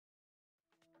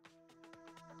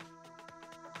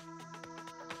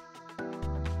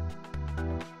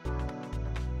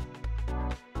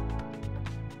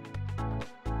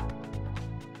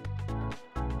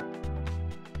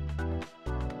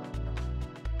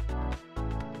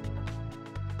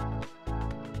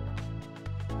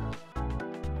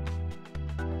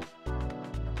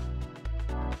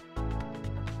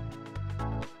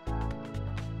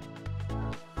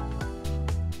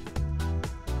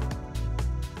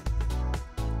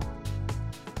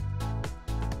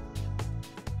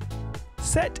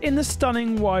Set in the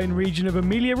stunning wine region of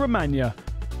Emilia-Romagna,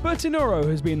 Bertinoro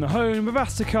has been the home of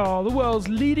Astacar, the world's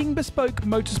leading bespoke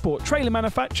motorsport trailer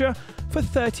manufacturer, for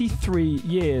 33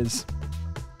 years.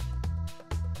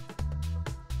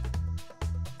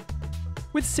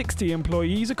 With 60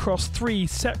 employees across 3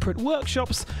 separate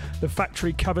workshops, the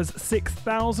factory covers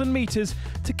 6,000 metres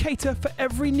to cater for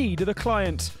every need of the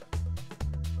client.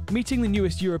 Meeting the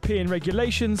newest European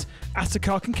regulations,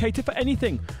 Astacar can cater for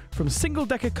anything from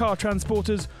single-decker car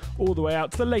transporters all the way out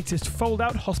to the latest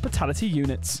fold-out hospitality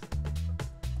units.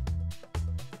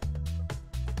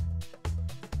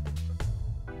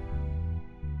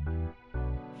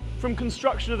 From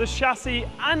construction of the chassis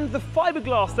and the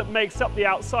fiberglass that makes up the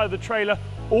outside of the trailer,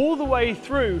 all the way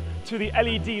through to the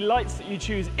LED lights that you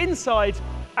choose inside,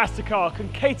 Astacar can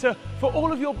cater for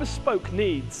all of your bespoke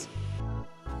needs.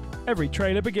 Every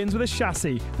trailer begins with a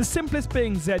chassis, the simplest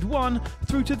being Z1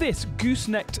 through to this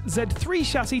goosenecked Z3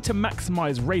 chassis to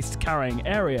maximise race carrying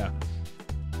area.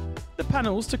 The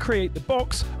panels to create the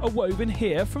box are woven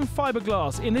here from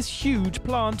fiberglass in this huge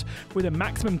plant with a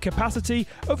maximum capacity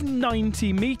of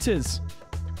 90 metres.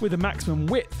 With a maximum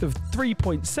width of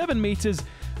 3.7 metres,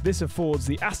 this affords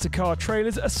the Astacar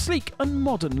trailers a sleek and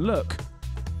modern look.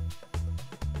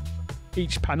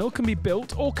 Each panel can be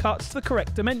built or cut to the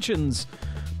correct dimensions,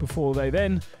 before they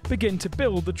then begin to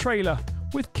build the trailer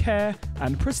with care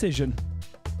and precision.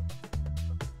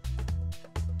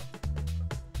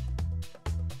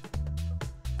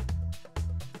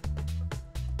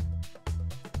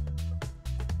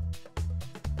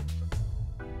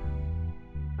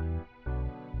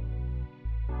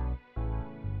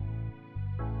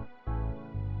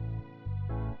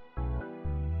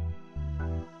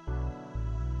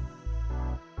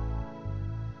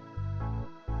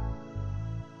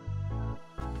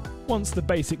 Once the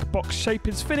basic box shape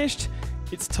is finished,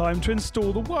 it's time to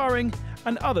install the wiring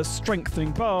and other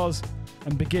strengthening bars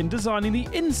and begin designing the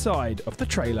inside of the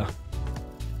trailer.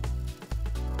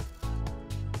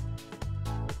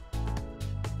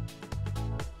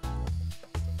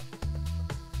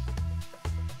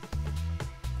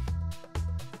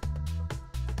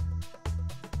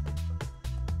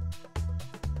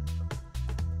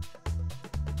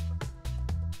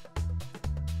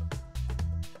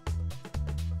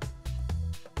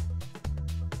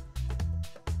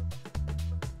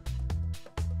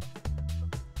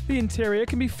 The interior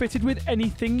can be fitted with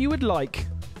anything you would like,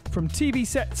 from TV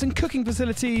sets and cooking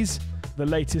facilities, the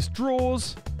latest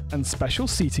drawers, and special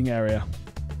seating area.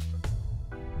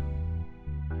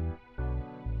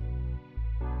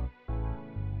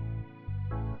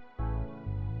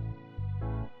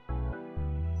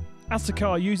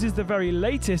 Astacar uses the very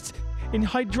latest in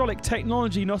hydraulic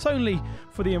technology, not only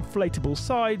for the inflatable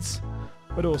sides,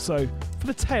 but also for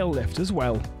the tail lift as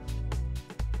well.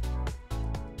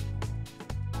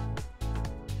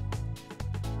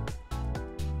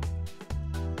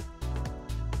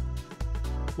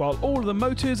 While all of the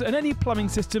motors and any plumbing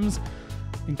systems,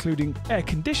 including air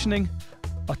conditioning,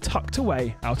 are tucked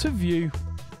away out of view.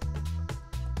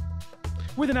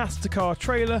 With an Astacar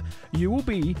trailer, you will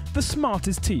be the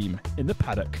smartest team in the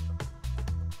paddock.